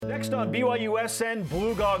Next on BYUSN,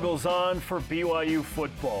 blue goggles on for BYU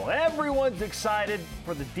football. Everyone's excited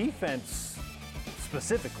for the defense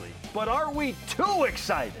specifically, but are we too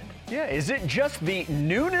excited? Yeah, is it just the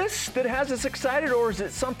newness that has us excited, or is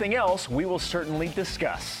it something else? We will certainly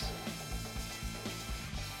discuss.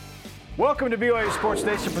 Welcome to BYU Sports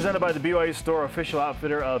Nation, presented by the BYU Store, official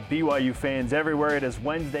outfitter of BYU fans everywhere. It is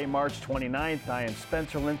Wednesday, March 29th. I am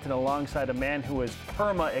Spencer Linton alongside a man who is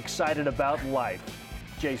perma-excited about life,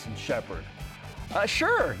 Jason Shepard.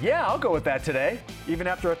 Sure, yeah, I'll go with that today. Even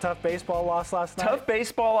after a tough baseball loss last night? Tough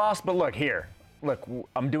baseball loss, but look,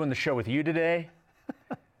 I'm doing the show with you today.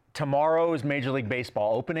 Tomorrow is Major League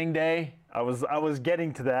Baseball opening day. I was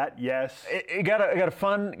getting to that, yes. You got a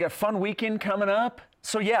fun weekend coming up.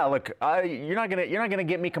 So yeah, look, you're not gonna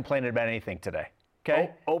get me complaining about anything today.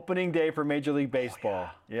 Okay? Opening day for Major League Baseball.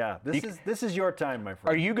 Oh, yeah. This is your time, my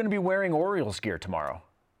friend. Are you going to be wearing Orioles gear tomorrow?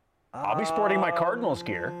 I'll be sporting my Cardinals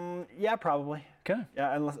gear. Yeah, probably. Okay.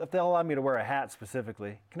 Yeah, unless if they'll allow me to wear a hat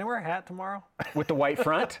specifically. Can I wear a hat tomorrow? With the white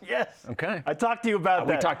front? Yes. Okay. I talked to you about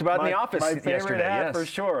that. We talked about it in the office my favorite yesterday. Hat, yes. for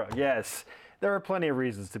sure. Yes. There are plenty of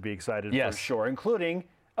reasons to be excited for sure, including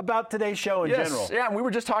about today's show in general. Yeah, and we were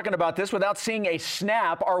just talking about this without seeing a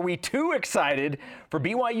snap. Are we too excited for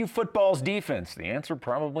BYU football's defense? The answer,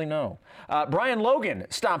 probably no. Brian Logan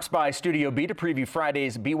stops by Studio B to preview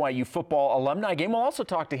Friday's BYU football alumni game. We'll also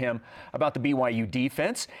talk to him about the BYU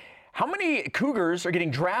defense. How many Cougars are getting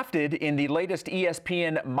drafted in the latest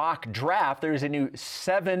ESPN mock draft? There's a new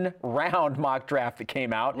 7-round mock draft that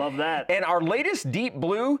came out. Love that. And our latest Deep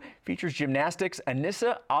Blue features gymnastics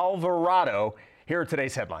Anyssa Alvarado. Here are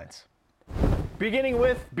today's headlines. Beginning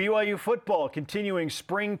with BYU football, continuing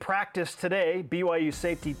spring practice today, BYU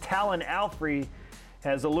safety Talon Alfrey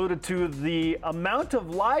has alluded to the amount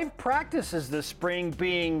of live practices this spring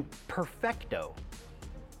being perfecto.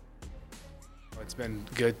 It's been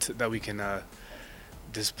good that we can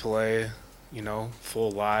display,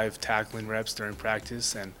 full live tackling reps during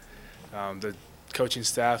practice, and the coaching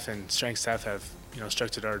staff and strength staff have,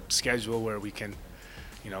 structured our schedule where we can,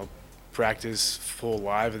 practice full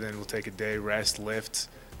live, and then we'll take a day rest, lift,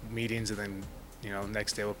 meetings, and then,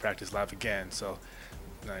 next day we'll practice live again. So,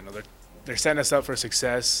 they're setting us up for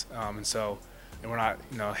success, and we're not,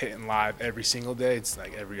 hitting live every single day. It's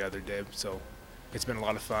like every other day. So, it's been a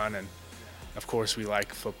lot of fun, and of course, we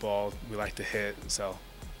like football. We like to hit, so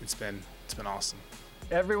it's been awesome.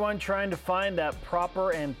 Everyone trying to find that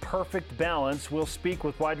proper and perfect balance. We'll speak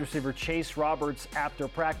with wide receiver Chase Roberts after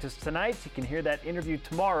practice tonight. You can hear that interview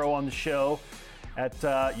tomorrow on the show at,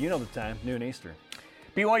 the time, noon Eastern.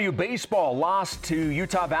 BYU baseball lost to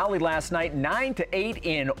Utah Valley last night, 9-8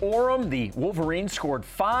 in Orem. The Wolverines scored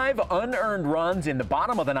 5 unearned runs in the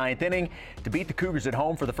bottom of the 9th inning to beat the Cougars at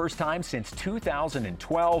home for the first time since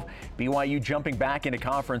 2012. BYU jumping back into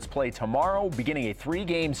conference play tomorrow, beginning a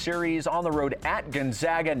 3-game series on the road at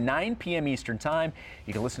Gonzaga, 9 p.m. Eastern Time.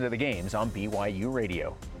 You can listen to the games on BYU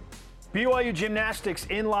Radio. BYU Gymnastics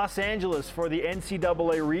in Los Angeles for the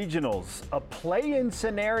NCAA Regionals. A play-in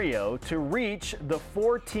scenario to reach the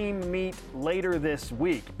 4-team meet later this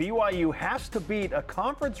week. BYU has to beat a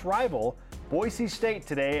conference rival, Boise State,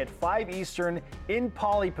 today at 5 Eastern in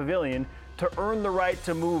Pauley Pavilion to earn the right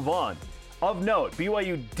to move on. Of note,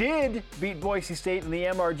 BYU did beat Boise State in the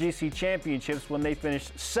MRGC Championships when they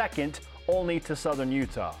finished second only to Southern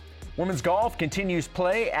Utah. Women's golf continues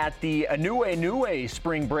play at the Anue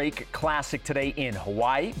Spring Break Classic today in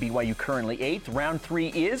Hawaii. BYU currently 8th. Round 3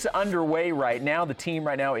 is underway right now. The team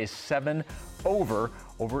right now is 7 over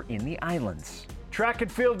in the islands. Track and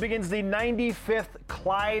field begins the 95th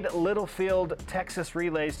Clyde Littlefield Texas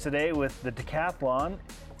Relays today with the decathlon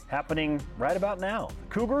happening right about now. The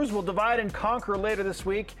Cougars will divide and conquer later this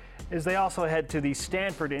week as they also head to the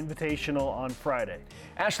Stanford Invitational on Friday.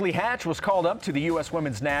 Ashley Hatch was called up to the U.S.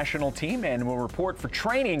 women's national team and will report for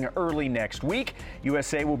training early next week.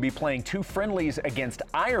 USA will be playing 2 friendlies against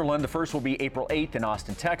Ireland. The first will be April 8th in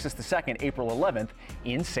Austin, Texas. The second, April 11th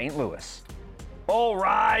in St. Louis. All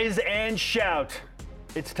rise and shout.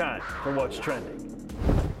 It's time for What's Trending.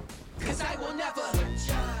 'Cause I will never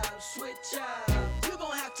switch up. You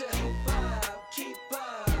gon' have to keep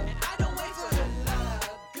up. And I don't wait for the love,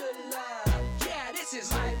 good love. Yeah, this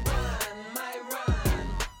is my run.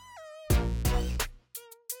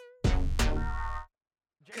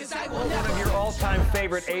 'Cause I will One of your all-time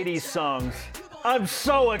favorite 80s songs. I'm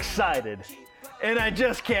so excited, and I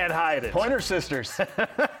just can't hide it. Pointer Sisters.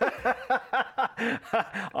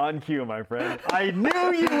 On cue, my friend. I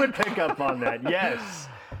knew you would pick up on that. Yes.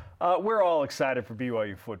 We're all excited for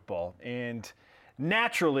BYU football, and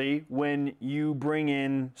naturally, when you bring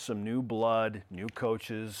in some new blood, new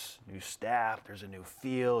coaches, new staff, there's a new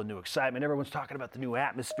feel, a new excitement. Everyone's talking about the new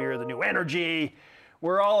atmosphere, the new energy.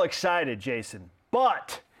 We're all excited, Jason.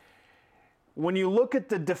 But when you look at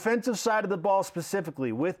the defensive side of the ball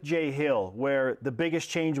specifically with Jay Hill, where the biggest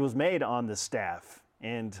change was made on the staff,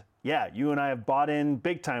 and yeah, you and I have bought in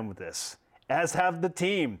big time with this, as have the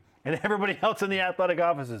team and everybody else in the athletic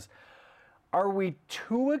offices. Are we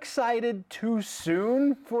too excited too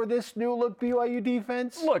soon for this new look BYU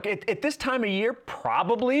defense? Look, at this time of year,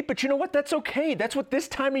 probably, but you know what? That's okay. That's what this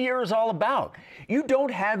time of year is all about. You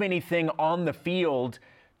don't have anything on the field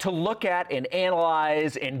to look at and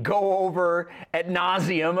analyze and go over ad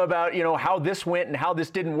nauseum about, how this went and how this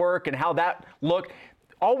didn't work and how that looked.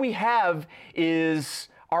 All we have is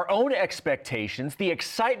our own expectations, the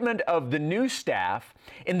excitement of the new staff,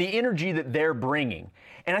 and the energy that they're bringing.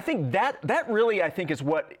 And I think that really, I think, is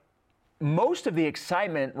what most of the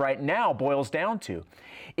excitement right now boils down to.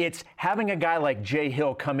 It's having a guy like Jay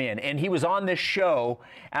Hill come in, and he was on this show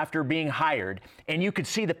after being hired, and you could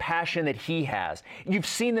see the passion that he has. You've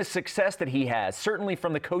seen the success that he has, certainly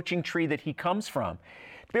from the coaching tree that he comes from.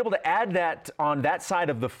 To be able to add that on that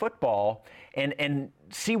side of the football and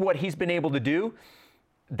see what he's been able to do,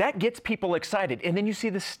 that gets people excited. And then you see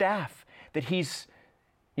the staff that he's,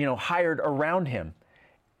 hired around him.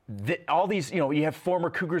 All these, you have former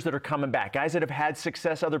Cougars that are coming back, guys that have had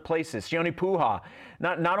success other places. Sione Puha,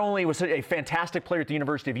 not only was a fantastic player at the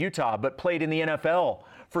University of Utah, but played in the NFL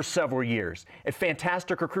for several years. A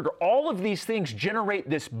fantastic recruiter. All of these things generate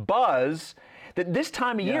this buzz that this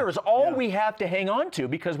time of year is all we have to hang on to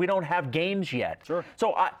because we don't have games yet. Sure.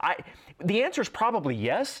 So the answer is probably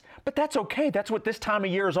yes, but that's okay. That's what this time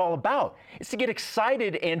of year is all about. It's to get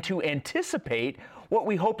excited and to anticipate what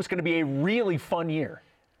we hope is going to be a really fun year.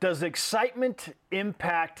 Does excitement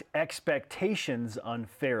impact expectations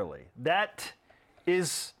unfairly? That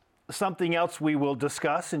is something else we will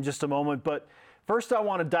discuss in just a moment, but first I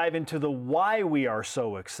want to dive into the why we are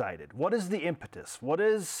so excited. What is the impetus? What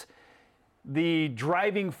is the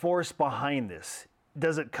driving force behind this?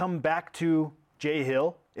 Does it come back to Jay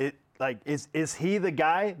Hill? Is he the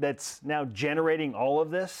guy that's now generating all of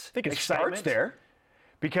this? I think it starts there.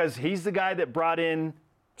 Because he's the guy that brought in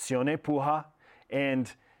Sione Puha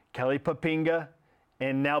and Kelly Papinga,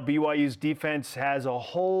 and now BYU's defense has a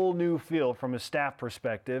whole new feel from a staff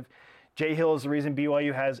perspective. Jay Hill is the reason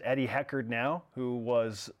BYU has Eddie Heckard now, who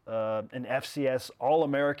was an FCS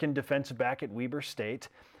All-American defensive back at Weber State.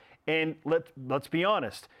 And let's be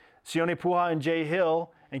honest, Sione Puha and Jay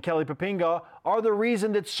Hill and Kelly Papinga are the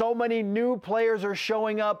reason that so many new players are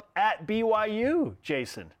showing up at BYU,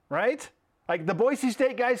 Jason, right? Like the Boise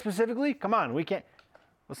State guys specifically, come on,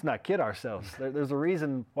 let's not kid ourselves. There's a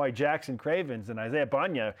reason why Jackson Cravens and Isaiah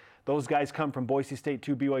Banya, those guys come from Boise State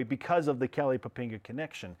to BYU because of the Kelly Papinga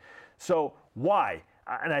connection. So why?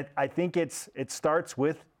 And I think it starts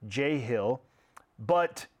with Jay Hill,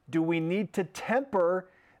 but do we need to temper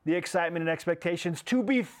the excitement and expectations to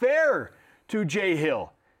be fair to Jay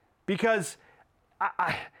Hill? Because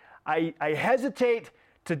I hesitate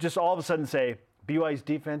to just all of a sudden say BYU's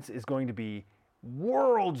defense is going to be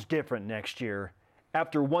worlds different next year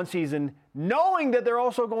after one season, knowing that they're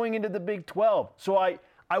also going into the Big 12. So I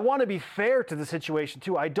want to be fair to the situation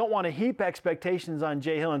too. I don't want to heap expectations on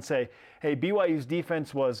Jay Hill and say, hey, BYU's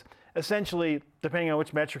defense was essentially, depending on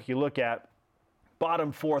which metric you look at,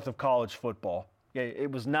 bottom fourth of college football.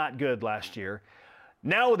 It was not good last year.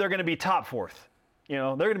 Now they're going to be top fourth.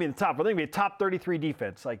 They're going to be in the top. They're going to be a top 33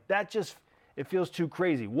 defense. Like that just, it feels too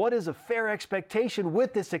crazy. What is a fair expectation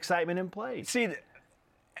with this excitement in place? See,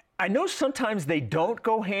 I know sometimes they don't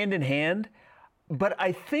go hand in hand, but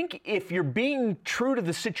I think if you're being true to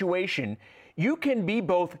the situation, you can be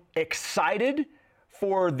both excited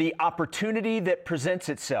for the opportunity that presents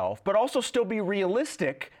itself, but also still be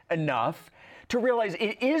realistic enough to realize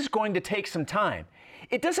it is going to take some time.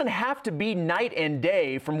 It doesn't have to be night and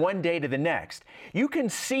day from one day to the next. You can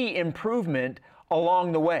see improvement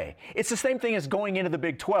along the way. It's the same thing as going into the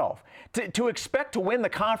Big 12. To expect to win the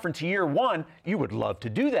conference year one, you would love to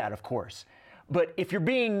do that, of course. But if you're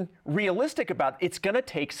being realistic about it, it's going to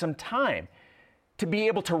take some time to be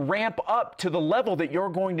able to ramp up to the level that you're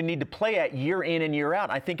going to need to play at year in and year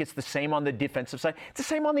out. I think it's the same on the defensive side. It's the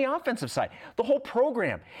same on the offensive side. The whole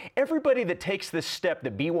program. Everybody that takes this step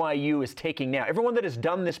that BYU is taking now, everyone that has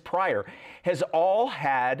done this prior, has all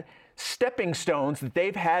had stepping stones that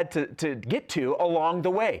they've had to get to along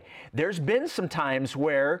the way. There's been some times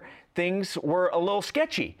where things were a little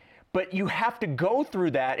sketchy, but you have to go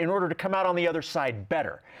through that in order to come out on the other side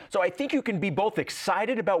better. So I think you can be both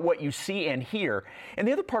excited about what you see and hear. And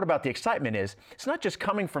the other part about the excitement is it's not just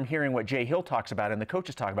coming from hearing what Jay Hill talks about and the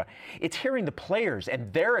coaches talk about. It's hearing the players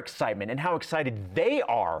and their excitement and how excited they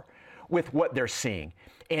are with what they're seeing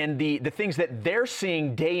and the things that they're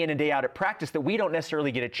seeing day in and day out at practice that we don't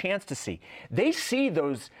necessarily get a chance to see. They see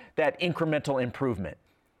that incremental improvement.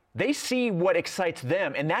 They see what excites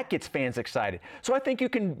them, and that gets fans excited. So I think you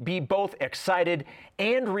can be both excited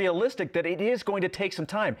and realistic that it is going to take some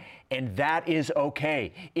time, and that is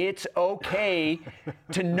okay. It's okay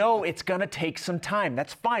to know it's going to take some time.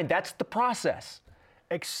 That's fine. That's the process.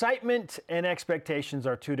 Excitement and expectations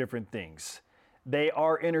are two different things. They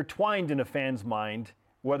are intertwined in a fan's mind,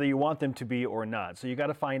 whether you want them to be or not. So you got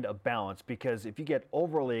to find a balance, because if you get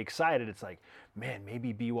overly excited, it's like, man,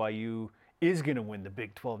 maybe BYU is going to win the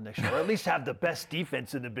Big 12 next year, or at least have the best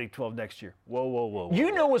defense in the Big 12 next year. Whoa.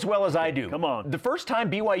 You know as well as I do. Come on. The first time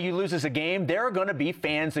BYU loses a game, there are going to be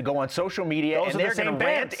fans that go on social media and they're going to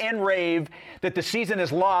rant and rave that the season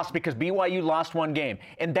is lost because BYU lost one game.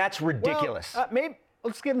 And that's ridiculous. Well, maybe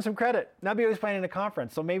let's give them some credit. Now BYU's playing in a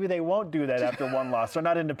conference, so maybe they won't do that after one loss. They're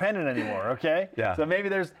not independent anymore, okay? Yeah. So maybe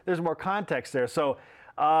there's more context there. So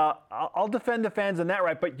I'll defend the fans in that,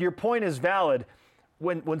 right? But your point is valid.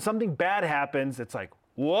 When something bad happens, it's like,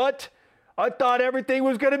 what? I thought everything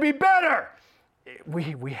was going to be better.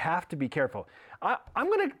 We have to be careful. I'm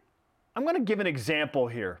gonna give an example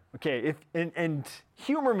here, okay? And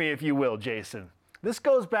humor me if you will, Jason. This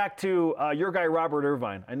goes back to your guy Robert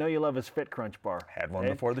Irvine. I know you love his Fit Crunch bar. Had one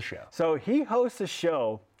before the show. So he hosts a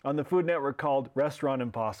show on the Food Network called Restaurant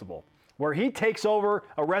Impossible, where he takes over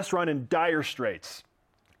a restaurant in dire straits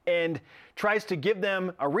and tries to give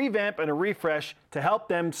them a revamp and a refresh to help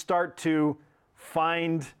them start to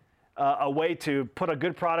find a way to put a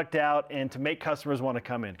good product out and to make customers want to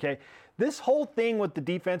come in, okay? This whole thing with the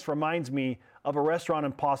defense reminds me of a Restaurant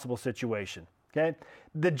Impossible situation, okay?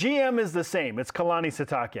 The GM is the same. It's Kalani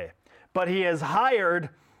Sitake. But he has hired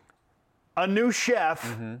a new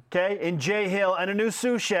chef, okay, in Jay Hill, and a new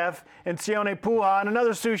sous chef in Sione Puha, and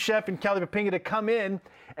another sous chef in Kelly Papinga to come in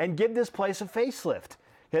and give this place a facelift.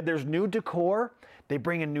 There's new decor. They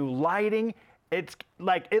bring in new lighting. It's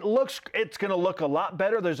going to look a lot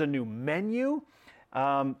better. There's a new menu,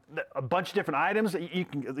 a bunch of different items. You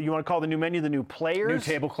want to call the new menu the new players?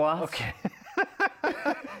 New tablecloths. Okay.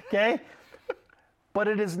 Okay. But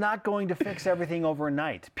it is not going to fix everything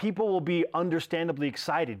overnight. People will be understandably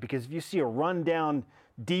excited because if you see a rundown,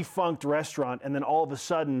 defunct restaurant and then all of a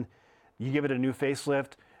sudden you give it a new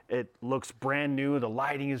facelift, it looks brand new. The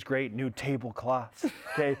lighting is great. New tablecloths.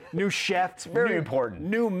 Okay. New chef. It's very important.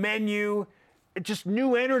 New menu. It's just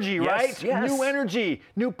new energy, yes, right? Yes. New energy.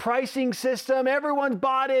 New pricing system. Everyone's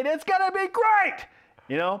bought it. It's gonna be great.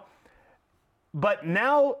 You know. But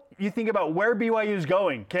now you think about where BYU is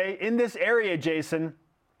going. Okay. In this area, Jason,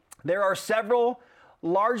 there are several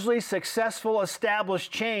largely successful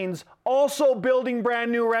established chains also building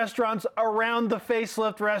brand new restaurants around the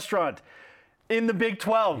facelift restaurant in the Big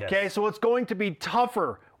 12, yes. Okay? So it's going to be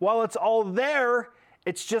tougher. While it's all there,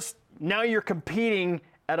 it's just now you're competing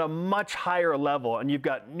at a much higher level, and you've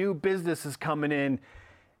got new businesses coming in.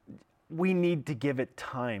 We need to give it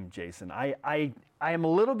time, Jason. I am a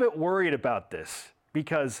little bit worried about this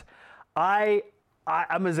because I'm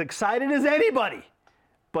as excited as anybody,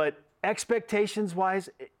 but expectations-wise,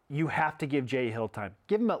 you have to give Jay Hill time.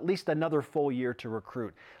 Give him at least another full year to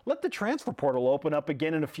recruit. Let the transfer portal open up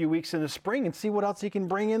again in a few weeks in the spring and see what else he can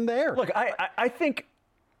bring in there. Look, I think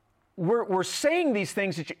we're saying these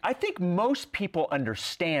things I think most people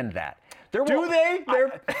understand that. Do they?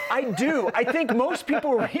 I do. I think most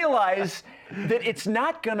people realize that it's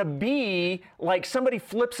not going to be like somebody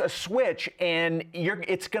flips a switch and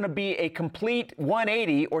it's going to be a complete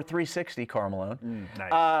 180 or 360, Carmelo. Nice.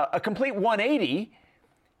 A complete 180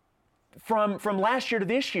 from last year to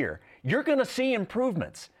this year. You're going to see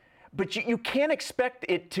improvements, but you can't expect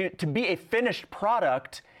it to be a finished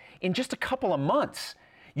product in just a couple of months.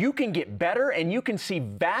 You can get better and you can see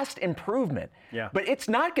vast improvement. Yeah. But it's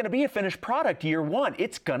not going to be a finished product year one.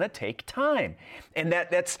 It's going to take time. And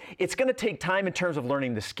it's going to take time in terms of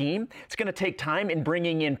learning the scheme. It's going to take time in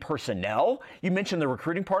bringing in personnel. You mentioned the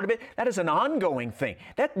recruiting part of it. That is an ongoing thing.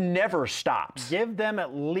 That never stops. Give them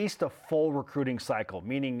at least a full recruiting cycle,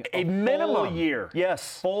 meaning a minimum full year.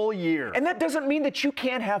 Yes. Full year. And that doesn't mean that you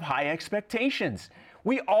can't have high expectations.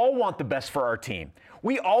 We all want the best for our team.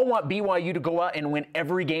 We all want BYU to go out and win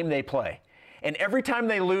every game they play. And every time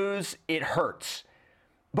they lose, it hurts.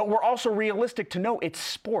 But we're also realistic to know it's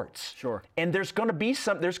sports. Sure. And there's going to be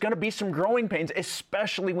some growing pains,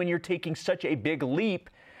 especially when you're taking such a big leap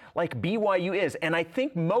like BYU is. And I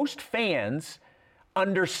think most fans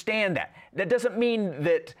understand that. That doesn't mean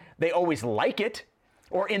that they always like it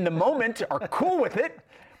or in the moment are cool with it,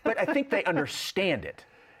 but I think they understand it.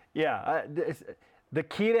 Yeah, the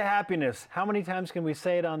key to happiness, how many times can we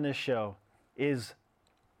say it on this show, is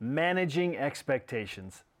managing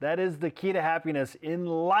expectations. That is the key to happiness in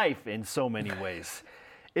life in so many ways.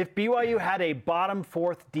 If BYU had a bottom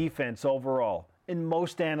fourth defense overall in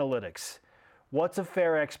most analytics, what's a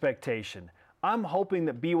fair expectation? I'm hoping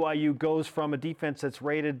that BYU goes from a defense that's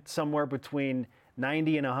rated somewhere between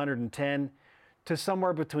 90 and 110 to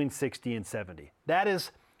somewhere between 60 and 70.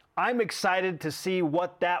 I'm excited to see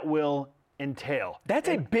what that will entail. That's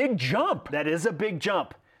a big jump. That is a big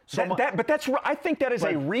jump. So I think that is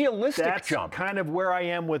a realistic jump. That's kind of where I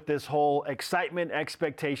am with this whole excitement,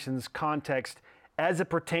 expectations, context as it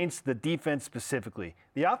pertains to the defense specifically.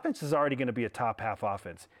 The offense is already going to be a top half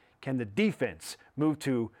offense. Can the defense move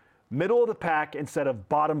to middle of the pack instead of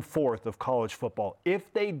bottom fourth of college football?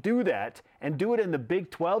 If they do that and do it in the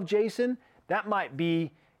Big 12, Jason, that might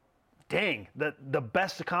be, the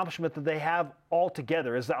best accomplishment that they have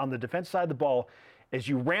altogether is that on the defense side of the ball, as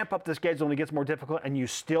you ramp up the schedule and it gets more difficult and you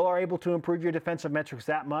still are able to improve your defensive metrics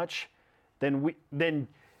that much, then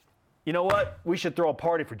you know what? We should throw a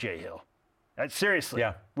party for Jay Hill. Seriously.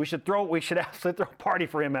 Yeah. We should absolutely throw a party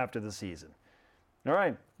for him after the season. All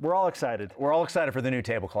right. We're all excited. We're all excited for the new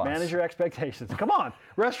tablecloths. Manage your expectations. Come on.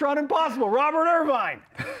 Restaurant Impossible, Robert Irvine.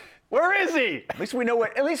 Where is he? At least we know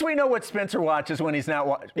what Spencer watches when he's not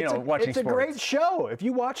watching sports. It's a great show. If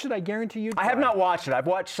you watched it, I guarantee you. I have not watched it. I've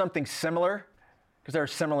watched something similar because there are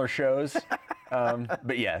similar shows.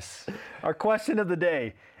 But yes. Our question of the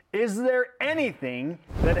day: is there anything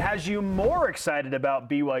that has you more excited about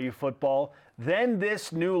BYU football than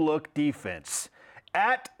this new look defense?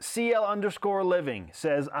 At CL_living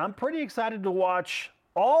says, I'm pretty excited to watch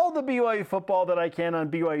all the BYU football that I can on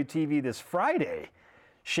BYU TV this Friday.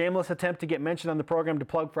 Shameless attempt to get mentioned on the program to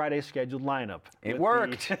plug Friday's scheduled lineup. It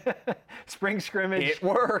worked. Spring scrimmage. It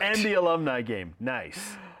worked. And the alumni game. Nice.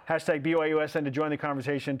 Hashtag BYUSN to join the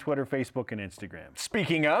conversation, Twitter, Facebook, and Instagram.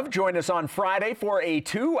 Speaking of, join us on Friday for a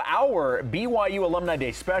 2-hour BYU Alumni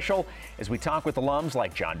Day special as we talk with alums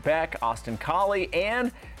like John Beck, Austin Colley,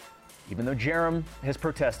 and even though Jerem has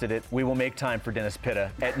protested it, we will make time for Dennis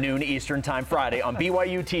Pitta at noon Eastern Time Friday on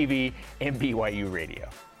BYU TV and BYU Radio.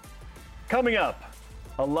 Coming up,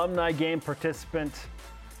 alumni game participant,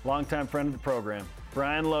 longtime friend of the program,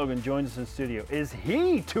 Brian Logan joins us in studio. Is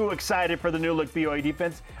he too excited for the new look BYU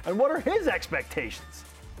defense? And what are his expectations?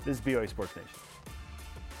 This is BYU Sports Nation.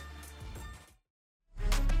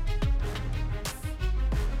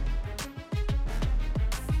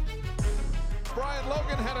 Brian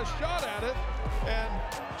Logan had a shot at it, and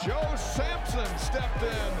Joe Sampson stepped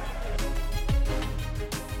in.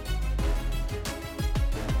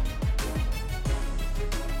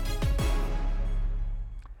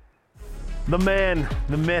 The man,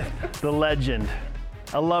 the myth, the legend,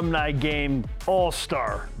 alumni game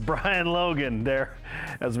all-star, Brian Logan there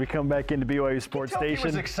as we come back into BYU Sports Station. He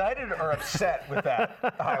was excited or upset with that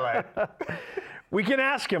highlight. We can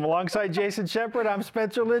ask him. Alongside Jason Shepard, I'm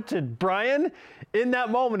Spencer Lynch. And Brian, in that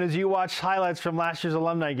moment as you watch highlights from last year's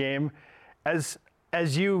alumni game, as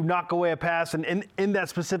you knock away a pass and in that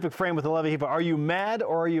specific frame with Alevi, are you mad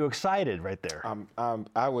or are you excited right there?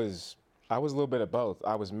 I was a little bit of both.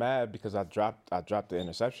 I was mad because I dropped the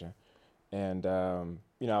interception, and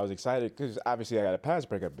I was excited because obviously I got a pass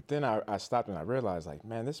breakup. But then I stopped and I realized, like,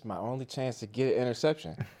 man, this is my only chance to get an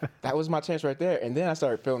interception. That was my chance right there. And then I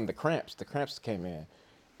started feeling the cramps. The cramps came in,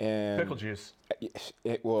 and pickle juice.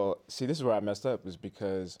 See, this is where I messed up, is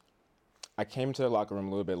because I came into the locker room a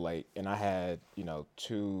little bit late, and I had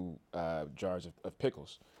 2 jars of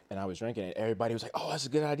pickles, and I was drinking, and everybody was like, "Oh, that's a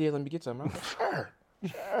good idea. Let me get some." I was like,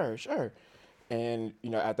 Sure. And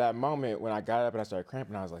at that moment when I got up and I started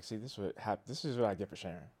cramping, I was like, "See, this is what I get for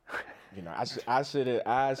sharing." I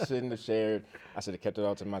shouldn't have shared. I should have kept it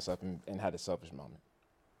all to myself and had a selfish moment.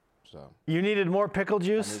 So you needed more pickle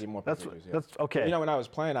juice. I needed more pickle juice. Yeah. That's okay. When I was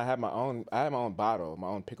playing, I had my own bottle, my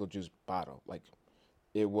own pickle juice bottle. Like,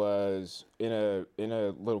 it was in a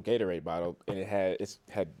little Gatorade bottle, and it had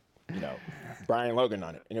Brian Logan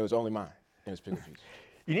on it, and it was only mine. It was pickle juice.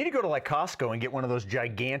 You need to go to like Costco and get one of those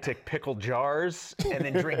gigantic pickle jars and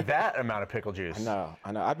then drink that amount of pickle juice.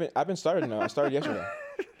 I know. I've been starting. I started yesterday,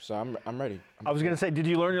 so I'm ready. I was going to say, did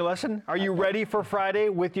you learn your lesson? Are you ready for Friday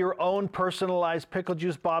with your own personalized pickle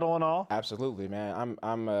juice bottle and all? Absolutely, man.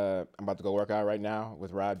 I'm about to go work out right now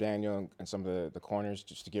with Rob Daniel and some of the corners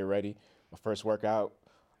just to get ready. My first workout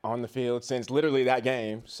on the field since literally that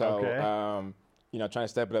game. So okay. trying to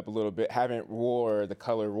step it up a little bit. Haven't wore the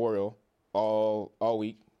color royal all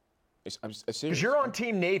week. I'm serious. Because you're on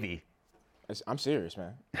Team Navy. I'm serious,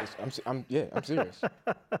 man. I'm serious.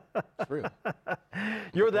 It's real.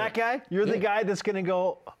 You're that guy? You're the guy that's going to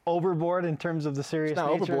go overboard in terms of the serious It's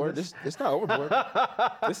not nature overboard. of this? It's not overboard.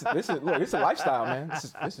 This is look. It's a lifestyle, man.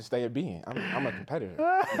 This is state of being. I'm a competitor. You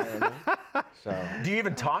know what I mean? So. Do you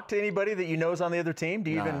even talk to anybody that you know is on the other team?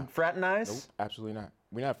 Do you even fraternize? Nope, absolutely not.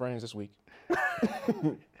 We're not friends this week.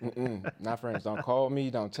 Not friends. Don't call me.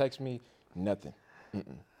 Don't text me. Nothing.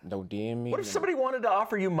 Don't DM me. What if somebody wanted to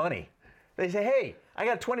offer you money? They say, "Hey, I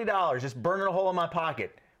got $20. Just burning a hole in my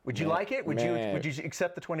pocket. Would you like it? Would you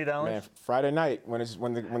accept the $20?" Man, Friday night when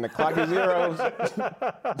the clock is zeros,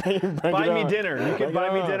 bring buy me on. dinner. You can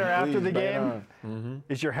buy me dinner after Please, the bring it game. on.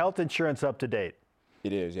 Is your health insurance up to date?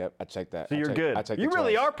 It is. Yep, I checked that. So you're good. You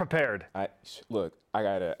really are prepared. I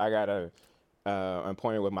got a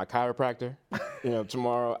appointment with my chiropractor.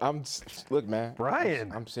 Tomorrow. Look, man.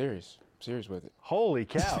 Brian. I'm serious. I'm serious with it. Holy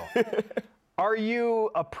cow. Are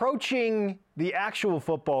you approaching the actual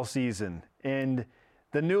football season and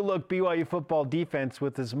the new look BYU football defense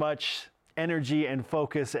with as much energy and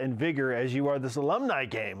focus and vigor as you are this alumni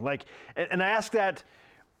game? And I ask that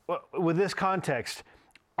with this context.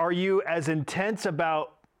 Are you as intense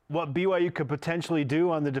about what BYU could potentially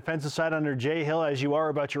do on the defensive side under Jay Hill as you are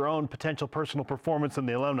about your own potential personal performance in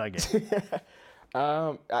the alumni game?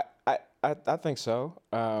 I think so.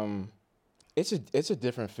 It's a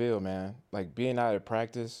different feel, man. Like being out at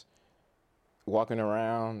practice, walking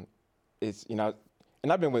around, and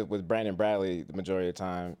I've been with Brandon Bradley the majority of the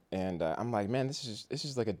time, and I'm like, man, this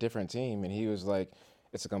is like a different team. And he was like,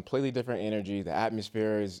 it's a completely different energy. The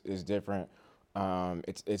atmosphere is different.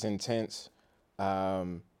 It's intense.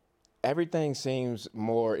 Everything seems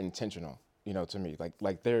more intentional, to me.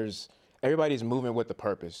 Like everybody's moving with the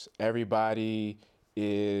purpose. Everybody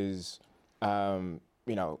is,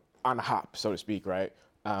 on a hop, so to speak, right?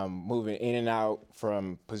 Moving in and out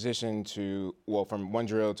from position from one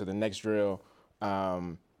drill to the next drill.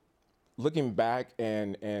 Looking back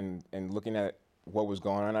and looking at what was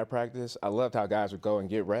going on at practice, I loved how guys would go and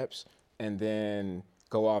get reps and then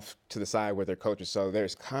go off to the side with their coaches. So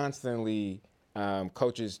there's constantly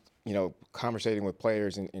coaches, conversating with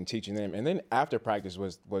players and teaching them. And then after practice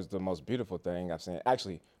was the most beautiful thing I've seen,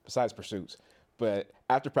 actually, besides pursuits. But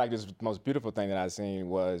after practice, the most beautiful thing that I've seen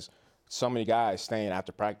was so many guys staying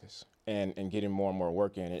after practice and getting more and more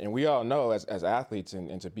work in. And we all know as athletes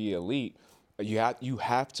and to be elite, you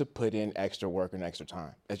have to put in extra work and extra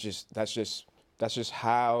time. That's just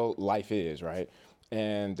how life is, right?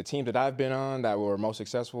 And the teams that I've been on that were most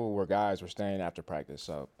successful were guys were staying after practice.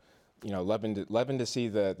 So, loving to see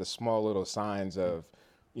the small little signs of,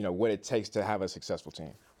 what it takes to have a successful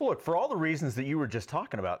team. Well, look, for all the reasons that you were just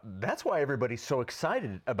talking about, that's why everybody's so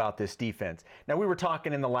excited about this defense. Now, we were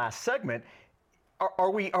talking in the last segment, are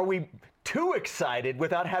we too excited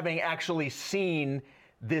without having actually seen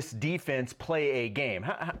this defense play a game?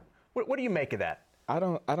 What do you make of that? I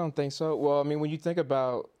don't think so. Well, I mean, when you think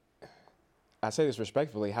about, I say this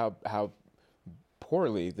respectfully, how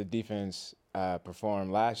poorly the defense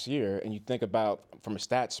performed last year, and you think about from a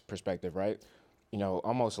stats perspective, right?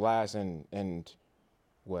 Almost last in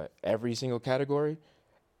every single category.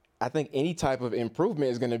 I think any type of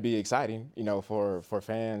improvement is going to be exciting, for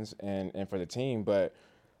fans and for the team. But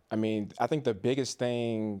I mean, I think the biggest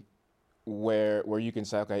thing where you can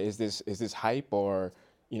say, okay, is this hype or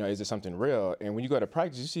is this something real? And when you go to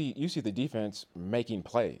practice, you see the defense making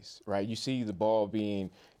plays, right? You see the ball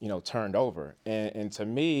being turned over, and to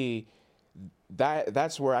me,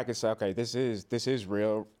 that's where I can say, okay, this is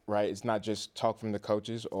real, right? It's not just talk from the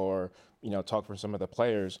coaches or talk from some of the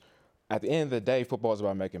players. At the end of the day, football is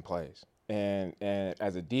about making plays, and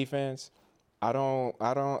as a defense, I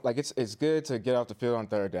don't like it's good to get off the field on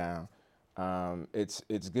third down.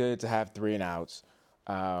 It's good to have 3 and outs,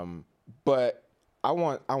 but I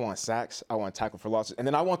want sacks, I want tackle for losses, and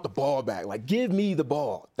then I want the ball back. Like, give me the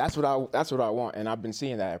ball. That's what I want, and I've been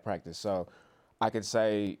seeing that at practice. So I could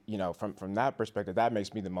say, from that perspective, that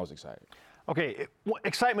makes me the most excited. Okay,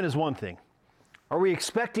 excitement is one thing. Are we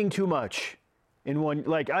expecting too much in one?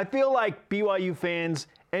 I feel like BYU fans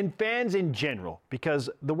and fans in general, because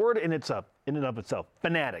the word in and of itself,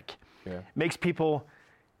 fanatic, makes people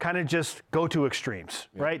kind of just go to extremes,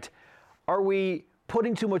 right? Are we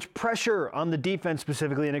putting too much pressure on the defense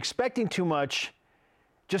specifically and expecting too much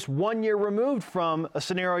just 1 year removed from a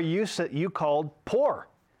scenario you called poor?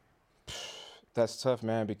 That's tough,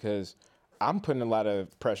 man, because I'm putting a lot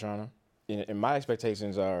of pressure on them, and my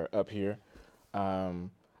expectations are up here.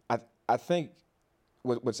 I think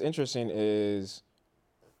what's interesting is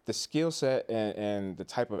the skill set and the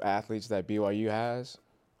type of athletes that BYU has,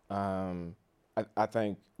 I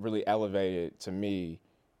think really elevated to me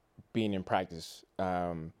being in practice.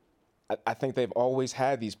 I think they've always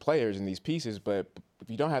had these players and these pieces, but if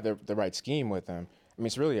you don't have the right scheme with them, I mean,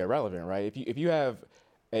 it's really irrelevant, right? If you have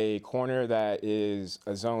a corner that is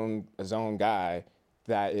a zone guy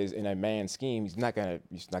that is in a man scheme, he's not gonna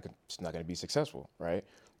be successful, right?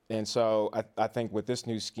 And so I think with this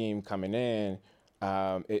new scheme coming in,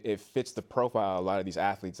 it fits the profile of a lot of these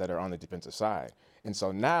athletes that are on the defensive side. And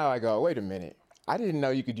so now I go, wait a minute, I didn't know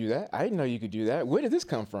you could do that. I didn't know you could do that. Where did this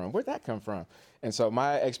come from? Where'd that come from? And so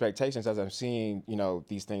my expectations as I'm seeing,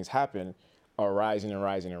 these things happen are rising and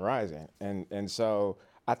rising and rising. And so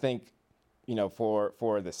I think,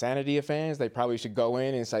 for the sanity of fans, they probably should go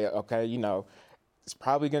in and say, okay, it's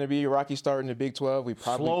probably going to be a rocky start in the Big 12. We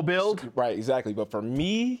probably slow build. Right, exactly. But for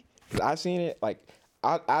me, 'cause I've seen it, like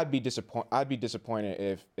I'd be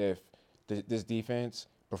disappointed if this defense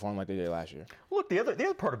performed like they did last year. Look, the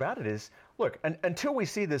other part about it is, look, until we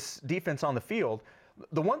see this defense on the field,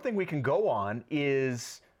 the one thing we can go on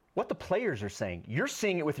is what the players are saying. You're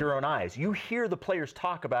seeing it with your own eyes. You hear the players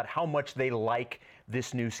talk about how much they like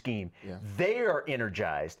this new scheme. Yeah. They are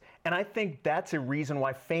energized. And I think that's a reason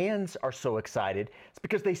why fans are so excited. It's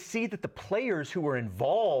because they see that the players who are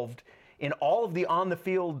involved in all of the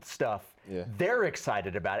on-the-field stuff, they're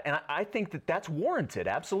excited about it. And I think that that's warranted,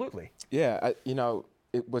 absolutely. Yeah,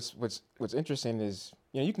 what's interesting is,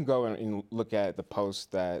 you can go and look at the posts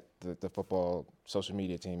that the football social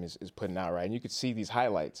media team is putting out, right? And you could see these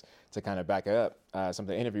highlights to kind of back it up, some of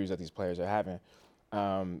the interviews that these players are having.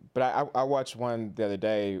 But I watched one the other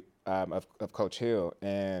day of Coach Hill,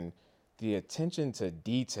 and the attention to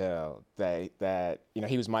detail that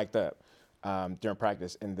he was mic'd up during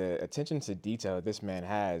practice, and the attention to detail this man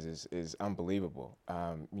has is unbelievable.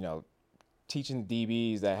 Teaching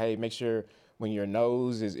DBs that, hey, make sure when your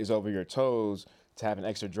nose is over your toes to have an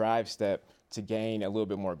extra drive step to gain a little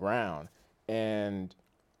bit more ground. And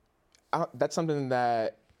that's something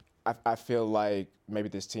that I feel like maybe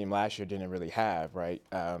this team last year didn't really have, right?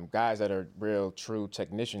 Guys that are real, true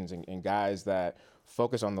technicians and guys that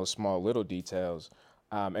focus on those small little details.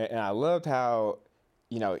 And I loved how,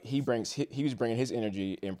 he was bringing his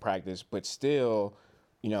energy in practice, but still,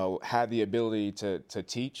 had the ability to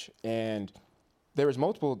teach. And there was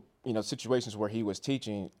multiple situations where he was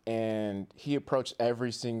teaching, and he approached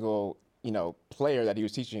every single, player that he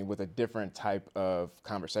was teaching with a different type of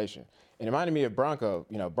conversation. And it reminded me of Bronco.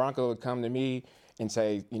 Bronco would come to me and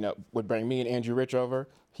say, would bring me and Andrew Rich over.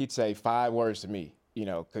 He'd say 5 words to me,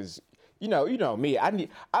 because, me,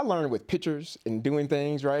 I learned with pictures and doing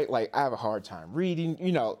things, right? Like I have a hard time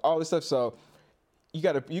reading, all this stuff. So you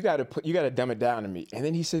gotta dumb it down to me. And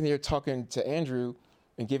then he's sitting there talking to Andrew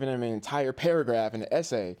and giving him an entire paragraph in an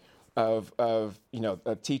essay of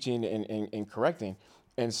teaching and correcting.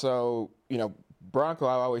 And so, Bronco,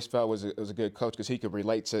 I always felt was a good coach because he could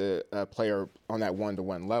relate to a player on that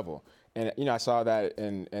one-to-one level. And, I saw that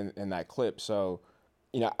in that clip. So,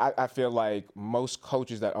 I feel like most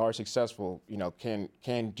coaches that are successful,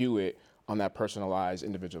 can do it on that personalized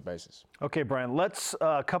individual basis. Okay, Brian, let's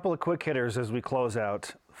a couple of quick hitters as we close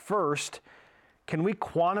out. First, can we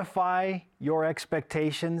quantify your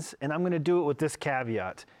expectations? And I'm going to do it with this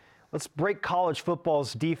caveat. Let's break college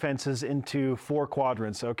football's defenses into 4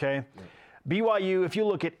 quadrants, okay? Yeah. BYU, if you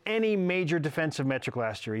look at any major defensive metric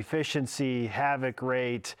last year, efficiency, havoc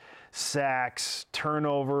rate, sacks,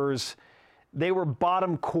 turnovers, they were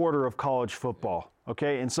bottom quarter of college football,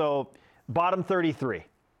 okay? And so bottom 33,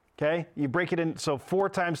 okay? You break it in, so 4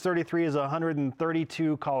 times 33 is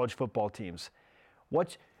 132 college football teams.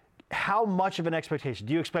 How much of an expectation?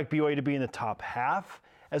 Do you expect BYU to be in the top half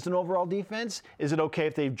as an overall defense? Is it okay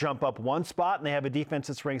if they jump up 1 spot and they have a defense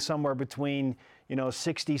that's ranked somewhere between,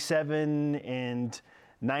 67 and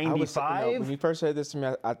 95? When you first said this to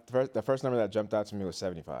me, the first number that jumped out to me was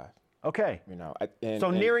 75. Okay. And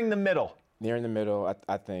nearing the middle. Nearing the middle,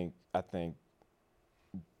 I think I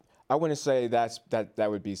wouldn't say that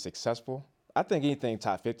would be successful. I think anything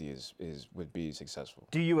top 50 would be successful.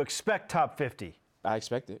 Do you expect top 50? I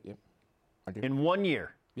expect it. Yep. I do. In 1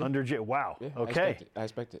 year. Yeah. Under wow. Yeah, okay. I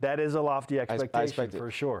expect it. That is a lofty expectation I expect it.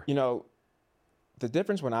 For sure. The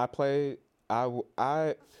difference when I played,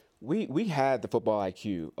 we had the football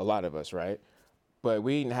IQ, a lot of us, right? But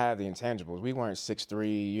we didn't have the intangibles. We weren't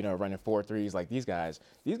 6'3", running 4.3s like these guys.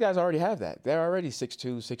 These guys already have that. They're already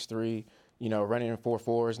 6'2", 6'3", running in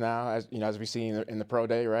 4.4s now, as we see in the pro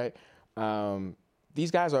day, right?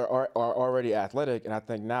 These guys are already athletic, and I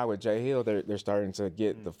think now with Jay Hill, they're starting to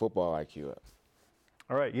get the football IQ up.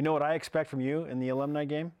 All right, you know what I expect from you in the alumni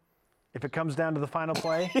game? If it comes down to the final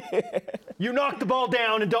play, you knock the ball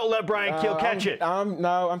down and don't let Brian Keel catch it.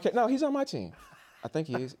 No, he's on my team. I think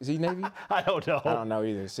he is. Is he Navy? I don't know. I don't know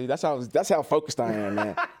either. See, that's how focused I am,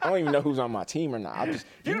 man. I don't even know who's on my team or not.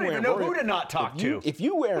 You don't even know who to not talk to. If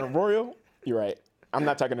you wearing Royal, you're right. I'm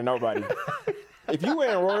not talking to nobody. If you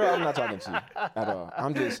wearing Royal, I'm not talking to you at all.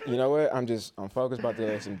 I'm just, you know what? I'm focused about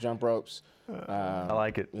some jump ropes. I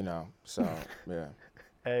like it. You know, so yeah.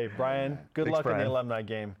 Hey, Brian, good luck in Brian. the alumni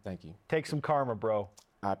game. Thank you. Take some karma, bro.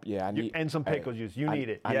 I need and some pickle juice. You need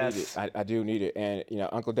it. I Yes. need it. I do need it. And you know,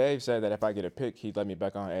 Uncle Dave said that if I get a pick, he'd let me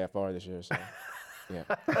back on AFR this year. So yeah,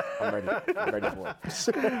 I'm ready. I'm ready for it.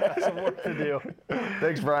 Some work to do.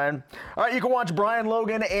 Thanks, Brian. All right, you can watch Brian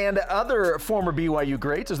Logan and other former BYU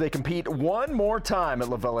greats as they compete one more time at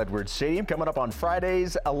Lavelle Edwards Stadium. Coming up on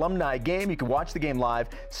Friday's alumni game. You can watch the game live,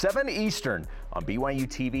 7 Eastern on BYU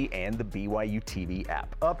TV and the BYU TV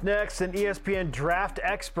app. Up next, an ESPN draft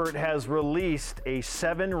expert has released a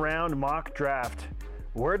 7-round mock draft.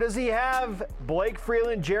 Where does he have Blake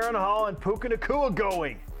Freeland, Jaron Hall, and Puka Nacua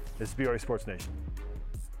going? This is BYU Sports Nation.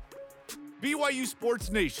 BYU Sports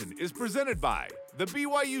Nation is presented by the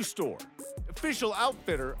BYU Store, official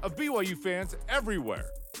outfitter of BYU fans everywhere.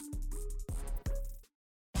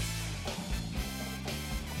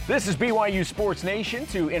 This is BYU Sports Nation.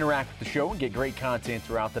 To interact with the show and get great content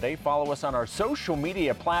throughout the day, follow us on our social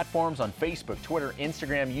media platforms on Facebook, Twitter,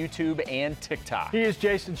 Instagram, YouTube, and TikTok. He is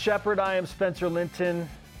Jason Shepard. I am Spencer Linton.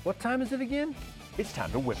 What time is it again? It's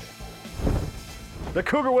time to whip it. The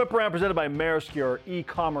Cougar Whip Around presented by Maersk, your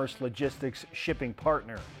e-commerce logistics shipping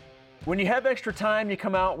partner. When you have extra time, you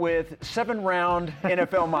come out with 7-round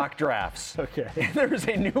NFL mock drafts. Okay. And there's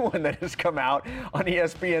a new one that has come out on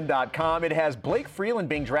ESPN.com. It has Blake Freeland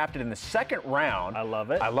being drafted in the 2nd round. I love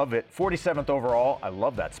it. I love it. 47th overall. I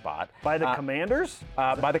love that spot. By the Commanders?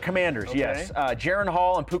 By the Commanders, Okay. yes. Jaron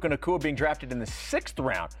Hall and Puka Nacua being drafted in the 6th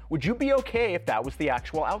round. Would you be okay if that was the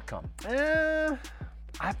actual outcome?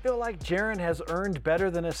 I feel like Jaron has earned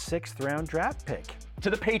better than a 6th-round draft pick. To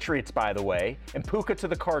the Patriots, by the way, and Puka to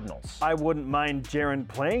the Cardinals. I wouldn't mind Jaron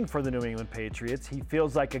playing for the New England Patriots. He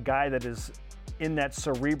feels like a guy that is in that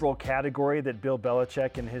cerebral category that Bill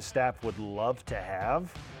Belichick and his staff would love to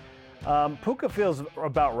have. Puka feels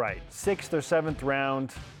about right. 6th or 7th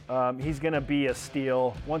round, he's going to be a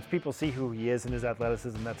steal. Once people see who he is and his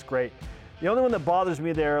athleticism, that's great. The only one that bothers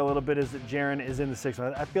me there a little bit is that Jaron is in the 6th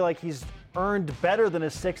round. I feel like he's earned better than a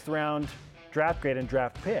 6th-round draft grade and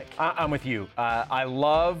draft pick. I'm with you. I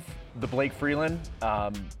love the Blake Freeland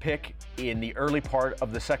pick in the early part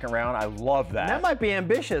of the 2nd round. I love that. That might be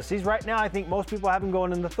ambitious. He's right now, I think most people have him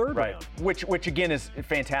going in the 3rd round. Which again is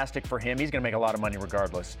fantastic for him. He's going to make a lot of money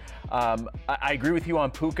regardless. I agree with you on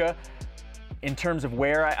Puka in terms of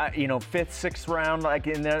where, 5th, 6th round, like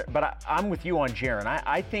in there. But I'm with you on Jaron.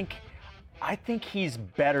 I think he's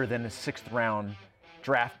better than a 6th round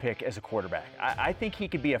draft pick as a quarterback. I think he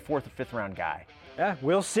could be a 4th or 5th round guy. Yeah,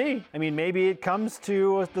 we'll see. I mean, maybe it comes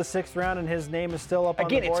to the 6th round and his name is still up on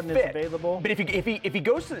the board and it's available. But if he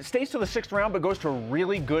stays to the 6th round but goes to a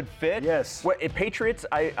really good fit, yes. Patriots,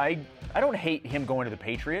 I don't hate him going to the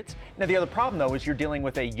Patriots. Now the other problem though is you're dealing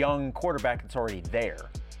with a young quarterback that's already there.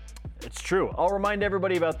 It's true. I'll remind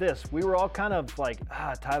everybody about this. We were all kind of like,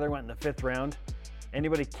 Tyler went in the 5th round.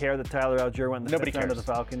 Anybody care that Tyler Algier went in the 5th round to the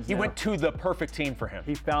Falcons? He went to the perfect team for him.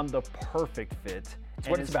 He found the perfect fit. That's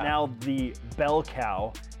what it's about. Now the bell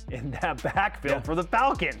cow in that backfield for the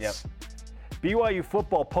Falcons. Yep. BYU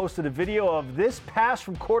Football posted a video of this pass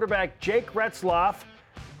from quarterback Jake Retzloff,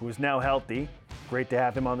 who is now healthy. Great to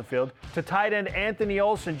have him on the field. To tight end Anthony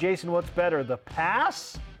Olsen. Jason, what's better, the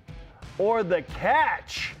pass or the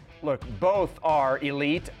catch? Look, both are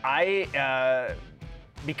elite.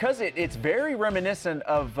 Because it's very reminiscent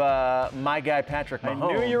of my guy Patrick Mahomes.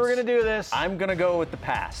 I knew you were going to do this. I'm going to go with the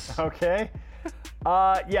pass. Okay.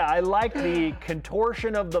 I like the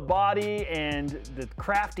contortion of the body and the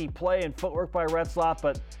crafty play and footwork by Retzloff,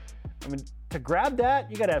 but I mean, to grab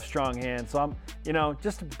that, you got to have strong hands. So I'm,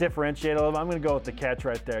 just to differentiate a little, I'm going to go with the catch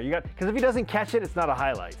right there. Because if he doesn't catch it, it's not a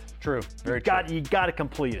highlight. True. Very true. You got to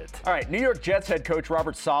complete it. All right. New York Jets head coach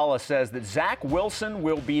Robert Saleh says that Zach Wilson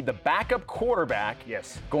will be the backup quarterback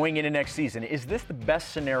going into next season. Is this the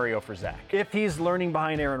best scenario for Zach? If he's learning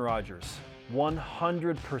behind Aaron Rodgers,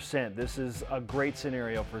 100%. This is a great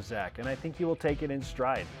scenario for Zach, and I think he will take it in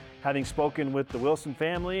stride. Having spoken with the Wilson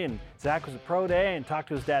family, and Zach was a pro day and talked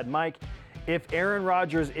to his dad, Mike, if Aaron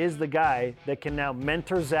Rodgers is the guy that can now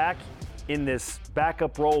mentor Zach in this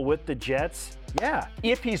backup role with the Jets,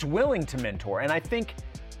 if he's willing to mentor. And I think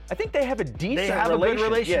I think they have a decent They have a good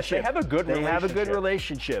relationship. Yes, they have a good relationship. They have a good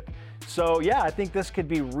relationship. So, yeah, I think this could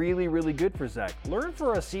be really, really good for Zach. Learn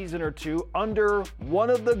for a season or two under one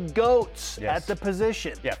of the GOATs at the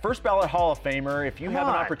position. Yeah, first ballot Hall of Famer. If you Come have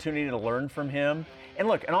an on. opportunity to learn from him, and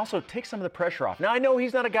look, and also take some of the pressure off. Now, I know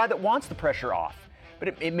he's not a guy that wants the pressure off,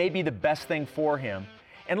 but it may be the best thing for him.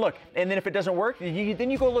 And look, and then if it doesn't work, then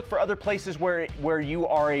you go look for other places where you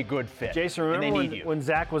are a good fit. Jason, remember when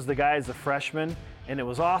Zach was the guy as a freshman, and it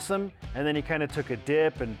was awesome, and then he kind of took a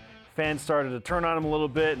dip, and fans started to turn on him a little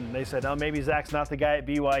bit, and they said, oh, maybe Zach's not the guy at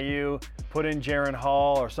BYU, put in Jaron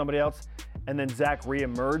Hall or somebody else, and then Zach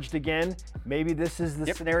reemerged again. Maybe this is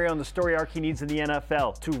the scenario and the story arc he needs in the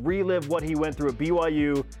NFL, to relive what he went through at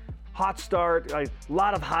BYU. Hot start, a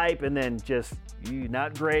lot of hype, and then just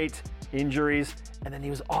not great, injuries, and then he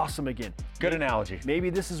was awesome again. Good analogy. Maybe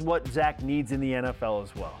this is what Zach needs in the NFL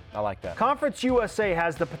as well. I like that. Conference USA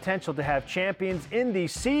has the potential to have champions in the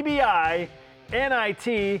CBI,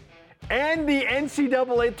 NIT, and the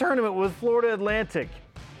NCAA tournament with Florida Atlantic.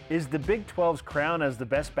 Is the Big 12's crown as the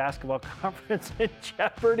best basketball conference in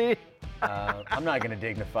jeopardy? I'm not going to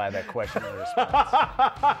dignify that question or response.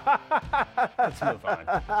 Let's move on.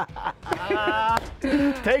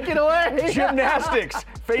 Take it away. Gymnastics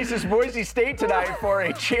faces Boise State tonight for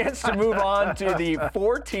a chance to move on to the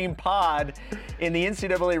 4-team pod in the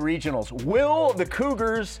NCAA regionals. Will the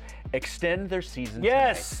Cougars extend their season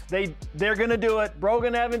Yes, tonight? they're going to do it.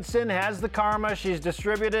 Brogan Evanson has the karma. She's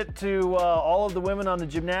distributed it to all of the women on the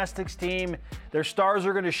gymnastics team. Their stars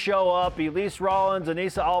are going to show up. Elise Rollins,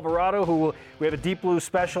 Anyssa Alvarado, who we have a Deep Blue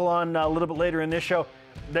special on a little bit later in this show.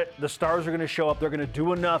 The stars are going to show up. They're going to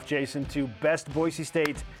do enough, Jason, to best Boise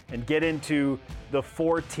State and get into the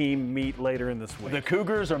 4-team meet later in this week. The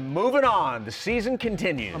Cougars are moving on. The season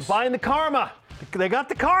continues. I'm buying the karma. They got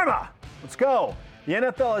the karma. Let's go. The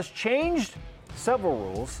NFL has changed several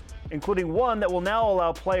rules, including one that will now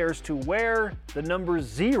allow players to wear the number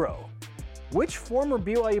 0. Which former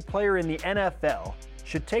BYU player in the NFL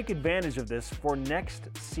should take advantage of this for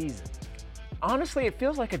next season? Honestly, it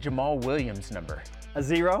feels like a Jamal Williams number. A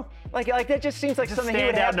 0? Like that just seems like It's a something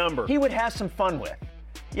he would have some fun with.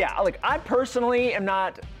 Yeah, like I personally am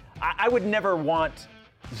not, I would never want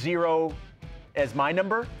 0 as my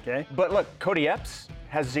number. Okay. But look, Cody Epps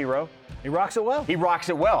has 0. He rocks it well. He rocks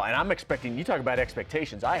it well, and I'm expecting, you talk about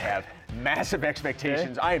expectations, I have massive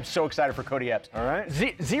expectations. Okay. I am so excited for Cody Epps. All right.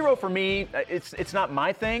 0 for me, it's not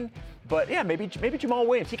my thing, but yeah, maybe Jamal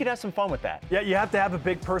Williams, he could have some fun with that. Yeah, you have to have a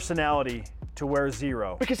big personality to wear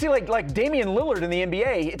 0. Because see, like Damian Lillard in the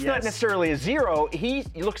NBA, it's not necessarily a 0. He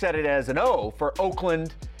looks at it as an O for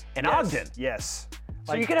Oakland and Ogden. Yes.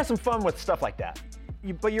 So you can have some fun with stuff like that.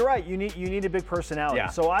 But you're right. You need a big personality. Yeah.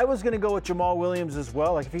 So I was going to go with Jamal Williams as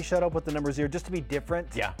well. Like if he showed up with the number 0, just to be different.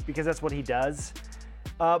 Yeah. Because that's what he does.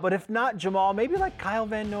 But if not Jamal, maybe like Kyle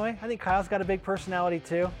Van Noy. I think Kyle's got a big personality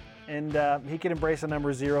too, and he can embrace a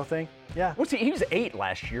number 0 thing. Yeah. What's he was 8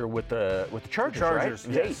 last year with the Chargers, right? Chargers, He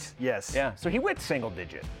was 8. Yes. Yeah. So he went single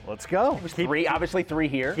digit. Let's go. He was 3, obviously 3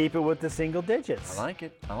 here. Keep it with the single digits. I like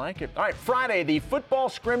it. All right, Friday, the football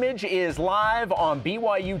scrimmage is live on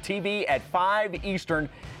BYU TV at 5 Eastern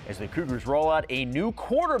as the Cougars roll out a new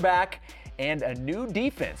quarterback and a new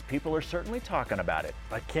defense. People are certainly talking about it.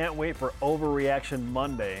 I can't wait for Overreaction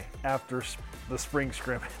Monday after the spring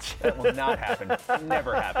scrimmage. That will not happen.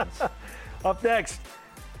 Never happens. Up next,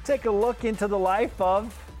 take a look into the life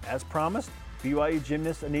of, as promised, BYU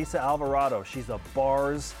gymnast Anyssa Alvarado. She's a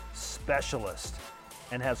bars specialist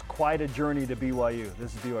and has quite a journey to BYU.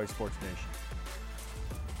 This is BYU Sports Nation.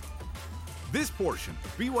 This portion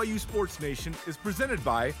of BYU Sports Nation is presented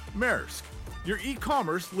by Maersk, your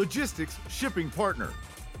e-commerce logistics shipping partner.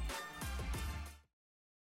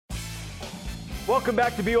 Welcome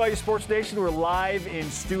back to BYU Sports Nation. We're live in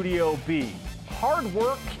Studio B. Hard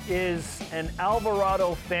work is an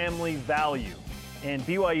Alvarado family value, and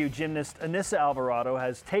BYU gymnast Anyssa Alvarado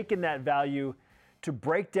has taken that value to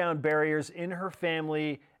break down barriers in her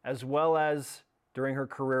family as well as during her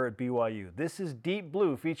career at BYU. This is Deep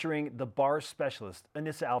Blue featuring the bar specialist,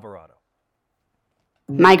 Anyssa Alvarado.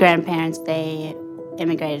 My grandparents, they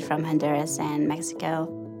immigrated from Honduras and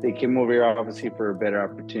Mexico. They came over here obviously for a better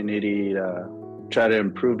opportunity to try to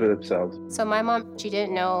improve themselves. So my mom, she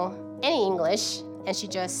didn't know any English, and she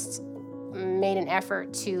just made an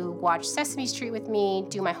effort to watch Sesame Street with me,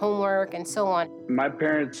 do my homework, and so on. My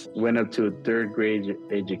parents went up to a 3rd grade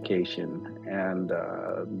education, and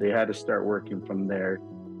they had to start working from there.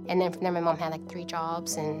 And then from there, my mom had like 3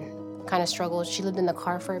 jobs and kind of struggled. She lived in the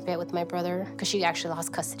car for a bit with my brother because she actually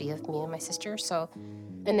lost custody of me and my sister. So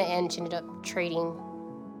in the end, she ended up trading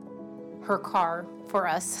her car for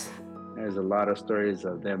us. There's a lot of stories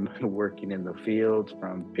of them working in the fields,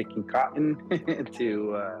 from picking cotton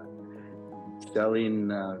to selling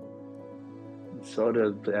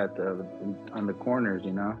soda on the corners,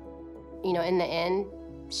 You know, in the end,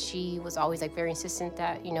 she was always like very insistent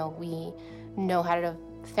that, you know, we know how to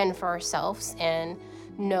fend for ourselves and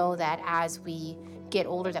know that as we get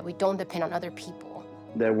older that we don't depend on other people.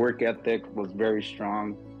 Their work ethic was very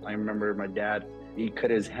strong. I remember my dad, he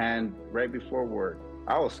cut his hand right before work.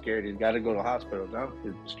 I was scared. He's got to go to the hospital. No,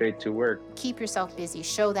 straight to work. Keep yourself busy.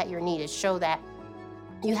 Show that you're needed. Show that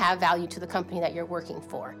you have value to the company that you're working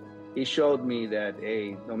for. He showed me that,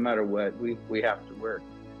 hey, no matter what, we have to work.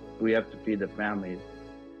 We have to feed the family.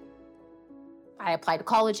 I applied to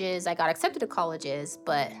colleges. I got accepted to colleges,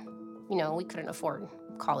 but, you know, we couldn't afford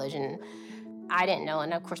college. And I didn't know,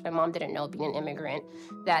 and of course my mom didn't know, being an immigrant,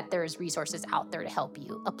 that there's resources out there to help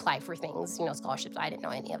you apply for things, you know, scholarships. I didn't know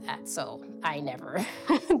any of that, so I never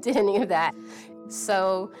did any of that.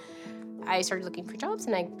 So I started looking for jobs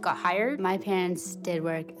and I got hired. My parents did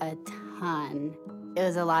work a ton. It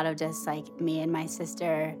was a lot of just like me and my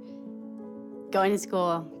sister going to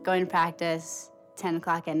school, going to practice, 10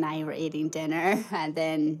 o'clock at night we're eating dinner, and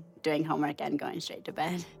then doing homework and going straight to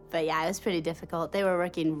bed. But yeah, it was pretty difficult. They were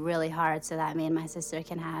working really hard so that me and my sister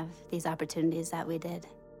can have these opportunities that we did.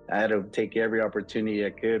 I had to take every opportunity I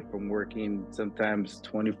could, from working sometimes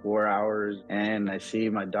 24 hours, and I see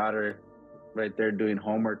my daughter right there doing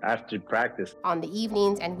homework after practice. On the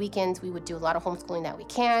evenings and weekends, we would do a lot of homeschooling that we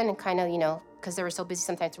can, and kind of, you know, because they were so busy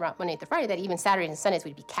sometimes throughout Monday to Friday that even Saturdays and Sundays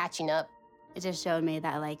we'd be catching up. It just showed me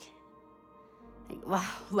that wow,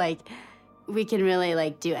 we can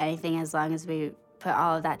really do anything as long as we put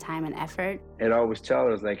all of that time and effort. It always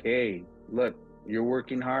tell us hey, look, you're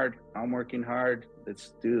working hard, I'm working hard,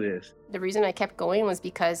 let's do this. The reason I kept going was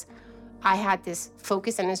because I had this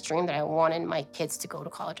focus and this dream that I wanted my kids to go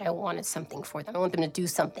to college. I wanted something for them. I want them to do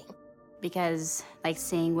something. Because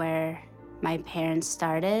seeing where my parents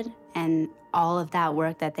started and all of that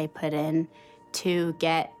work that they put in to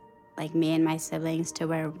get me and my siblings to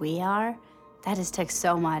where we are, that just took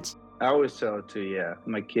so much. I always tell it to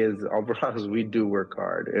my kids, Alvarados, we do work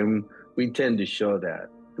hard, and we tend to show that.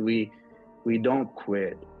 We don't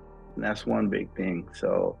quit, and that's one big thing.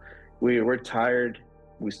 So we're tired,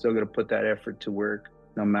 we still got to put that effort to work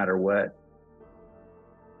no matter what.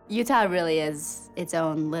 Utah really is its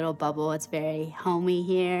own little bubble. It's very homey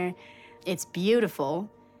here. It's beautiful.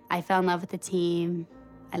 I fell in love with the team.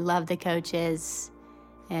 I love the coaches,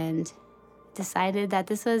 and decided that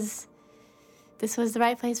this was the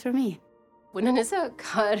right place for me. When Anyssa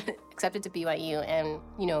got accepted to BYU and,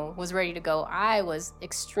 was ready to go, I was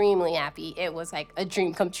extremely happy. It was like a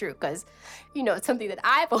dream come true because, it's something that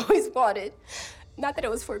I've always wanted. Not that it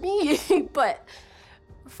was for me, but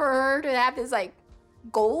for her to have this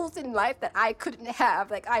goals in life that I couldn't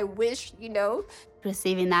have. I wish,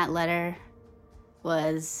 Receiving that letter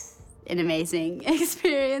was an amazing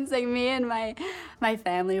experience. Me and my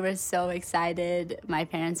family were so excited. My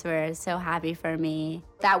parents were so happy for me.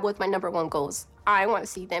 That was my number one goals. I want to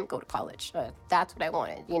see them go to college. That's what I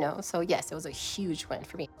wanted, So yes, it was a huge win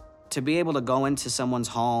for me. To be able to go into someone's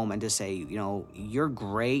home and to say, you're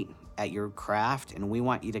great at your craft and we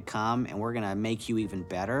want you to come and we're gonna make you even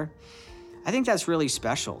better, I think that's really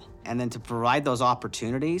special. And then to provide those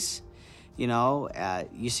opportunities,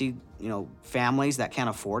 you see, families that can't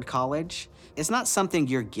afford college. It's not something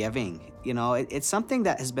you're giving, it's something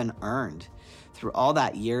that has been earned through all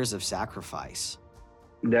that years of sacrifice.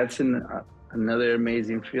 That's another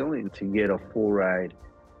amazing feeling, to get a full ride,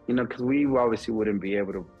 because we obviously wouldn't be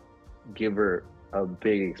able to give her a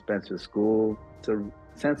big, expensive school. It's a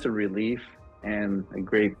sense of relief and a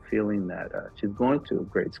great feeling that she's going to a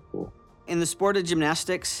great school. In the sport of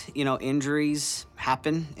gymnastics, injuries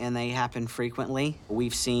happen, and they happen frequently.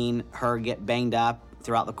 We've seen her get banged up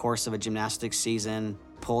throughout the course of a gymnastics season,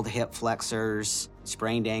 pulled hip flexors,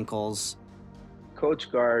 sprained ankles.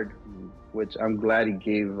 Coach Guard, which I'm glad he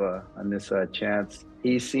gave Anyssa a chance.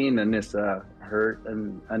 He's seen Anyssa hurt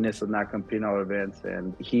and Anyssa not compete in all events,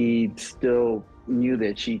 and he still knew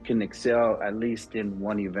that she can excel at least in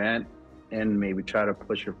one event and maybe try to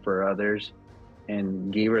push her for others,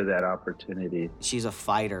 and gave her that opportunity. She's a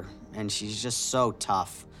fighter, and she's just so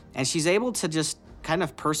tough. And she's able to just kind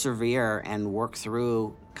of persevere and work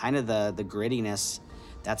through kind of the grittiness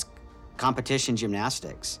that's competition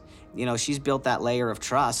gymnastics. She's built that layer of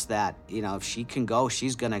trust that, if she can go,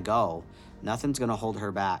 she's gonna go. Nothing's gonna hold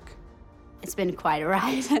her back. It's been quite a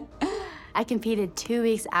ride. I competed 2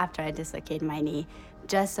 weeks after I dislocated my knee,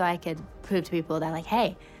 just so I could prove to people that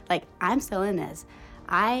hey, I'm still in this.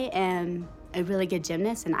 I am a really good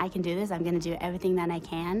gymnast and I can do this. I'm gonna do everything that I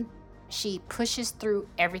can. she pushes through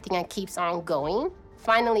everything and keeps on going,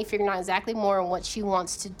 finally figuring out exactly more on what she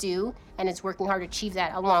wants to do, and is working hard to achieve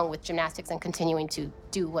that along with gymnastics and continuing to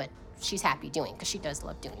do what she's happy doing, because she does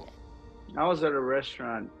love doing it. I was at a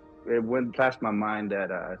restaurant. It went past my mind that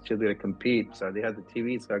she was going to compete. So they had the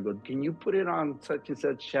TV. So I go, can you put it on such and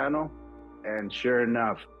such channel? And sure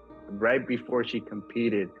enough, right before she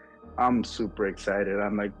competed, I'm super excited.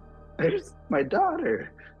 I'm like, there's my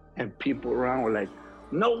daughter. And people around were like,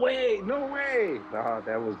 no way, no way. Oh,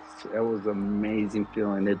 that was an amazing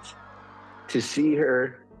feeling. It's to see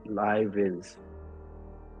her live is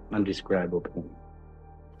indescribable.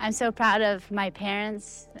 I'm so proud of my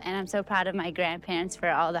parents, and I'm so proud of my grandparents for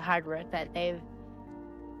all the hard work that they've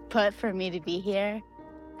put for me to be here,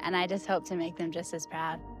 and I just hope to make them just as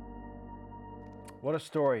proud. What a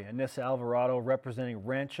story. Anyssa Alvarado representing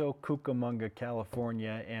Rancho Cucamonga,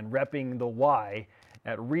 California, and repping the Y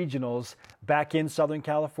at regionals back in Southern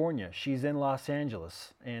California. She's in Los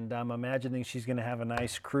Angeles, and I'm imagining she's going to have a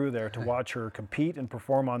nice crew there to watch her compete and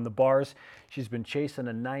perform on the bars. She's been chasing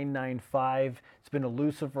a 9.95. It's been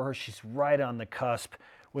elusive for her. She's right on the cusp.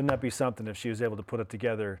 Wouldn't that be something if she was able to put it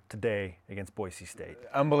together today against Boise State?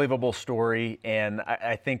 Unbelievable story, and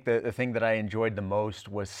I think the thing that I enjoyed the most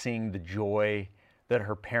was seeing the joy that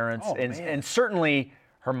her parents and certainly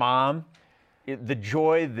her mom, the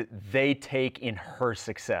joy that they take in her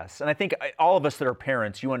success. And I think all of us that are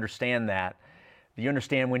parents, you understand that. You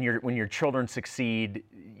understand when your children succeed,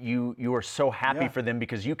 you are so happy for them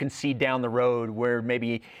because you can see down the road where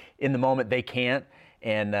maybe in the moment they can't.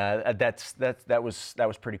 And that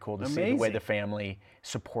was pretty cool to see the way the family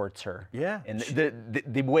supports her. Yeah. And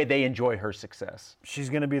the way they enjoy her success. She's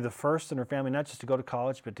going to be the first in her family not just to go to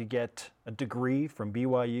college, but to get a degree from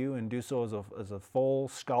BYU and do so as a full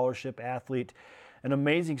scholarship athlete. An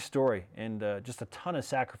amazing story, and just a ton of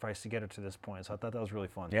sacrifice to get her to this point. So I thought that was really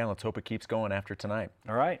fun. Yeah, let's hope it keeps going after tonight.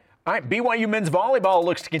 All right. All right, BYU men's volleyball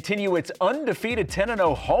looks to continue its undefeated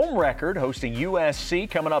 10-0 home record, hosting USC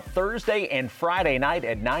coming up Thursday and Friday night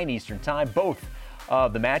at 9 Eastern Time. Both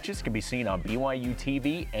of the matches can be seen on BYU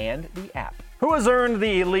TV and the app. Who has earned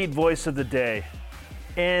the Elite Voice of the Day?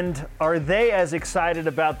 And are they as excited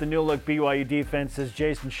about the new-look BYU defense as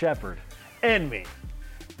Jason Shepard and me?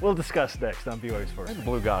 We'll discuss next on BYU Sports. Where's the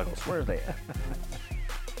blue goggles? Where are they at?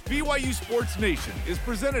 BYU Sports Nation is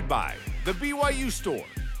presented by the BYU Store,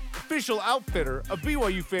 official outfitter of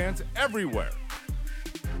BYU fans everywhere.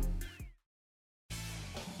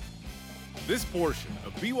 This portion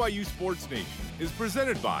of BYU Sports Nation is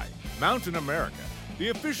presented by Mountain America, the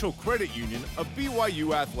official credit union of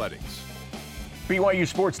BYU Athletics. BYU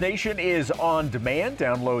Sports Nation is on demand.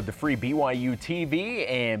 Download the free BYU TV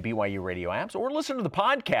and BYU radio apps or listen to the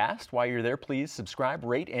podcast. While you're there, please subscribe,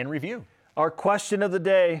 rate, and review. Our question of the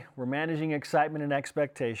day, we're managing excitement and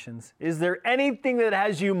expectations. Is there anything that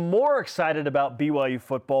has you more excited about BYU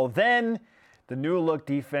football than the new look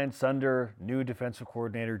defense under new defensive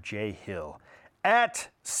coordinator Jay Hill? At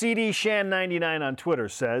CDShan99 on Twitter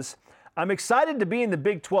says, I'm excited to be in the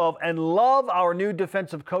Big 12 and love our new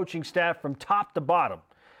defensive coaching staff from top to bottom.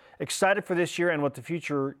 Excited for this year and what the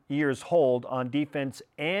future years hold on defense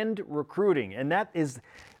and recruiting. And that is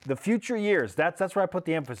the future years. That's where I put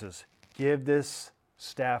the emphasis. Give this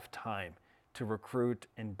staff time to recruit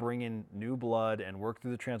and bring in new blood and work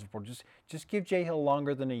through the transfer portal. Just give Jay Hill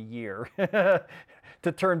longer than a year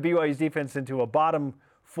to turn BYU's defense into a bottom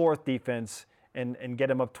fourth defense and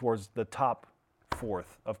get him up towards the top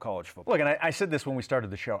fourth of college football. Look, and I said this when we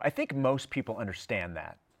started the show. I think most people understand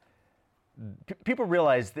that. People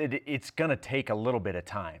realize that it's going to take a little bit of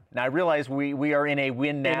time. Now, I realize we are in a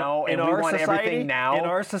win now, and we want everything now. In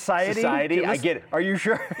our society, I get it. Are you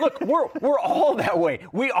sure? Look, we're all that way.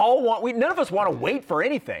 None of us want to wait for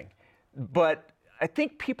anything. But I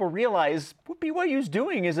think people realize what BYU's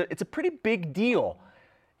doing it's a pretty big deal.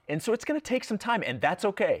 And so it's going to take some time, and that's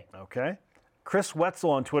okay. Okay. Chris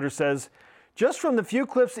Wetzel on Twitter says, just from the few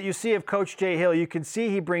clips that you see of Coach Jay Hill, you can see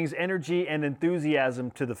he brings energy and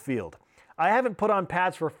enthusiasm to the field. I haven't put on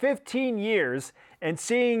pads for 15 years, and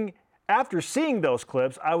after seeing those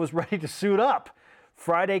clips, I was ready to suit up.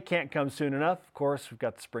 Friday can't come soon enough. Of course, we've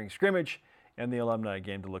got the spring scrimmage and the alumni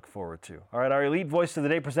game to look forward to. All right, our Elite Voice of the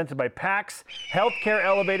Day presented by PAX. Healthcare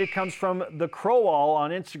Elevated comes from the Crowall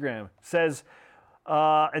on Instagram. Says,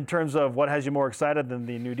 in terms of what has you more excited than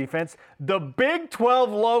the new defense, the Big 12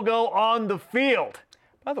 logo on the field.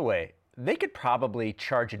 By the way, they could probably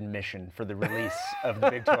charge admission for the release of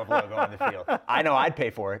the Big 12 logo on the field. I know I'd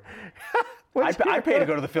pay for it. I'd pay to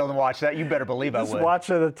go to the field and watch that. You better believe I would. Just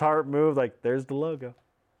watching the tarp move, like, there's the logo.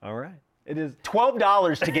 All right. It is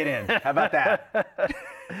 $12 to get in. How about that?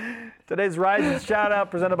 Today's Rising Shout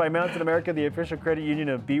Out presented by Mountain America, the official credit union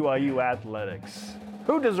of BYU Athletics.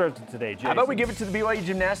 Who deserves it today, Jason? How about we give it to the BYU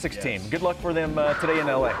Gymnastics team? Good luck for them today in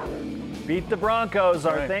LA. Beat the Broncos.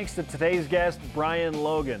 Our Right. thanks to today's guest, Brian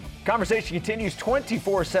Logan. Conversation continues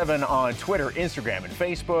 24/7 on Twitter, Instagram, and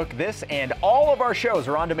Facebook. This and all of our shows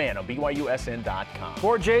are on demand on BYUSN.com.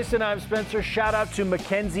 For Jason, I'm Spencer. Shout out to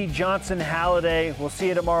Mackenzie Johnson Halliday. We'll see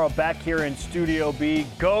you tomorrow back here in Studio B.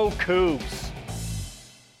 Go Cougs!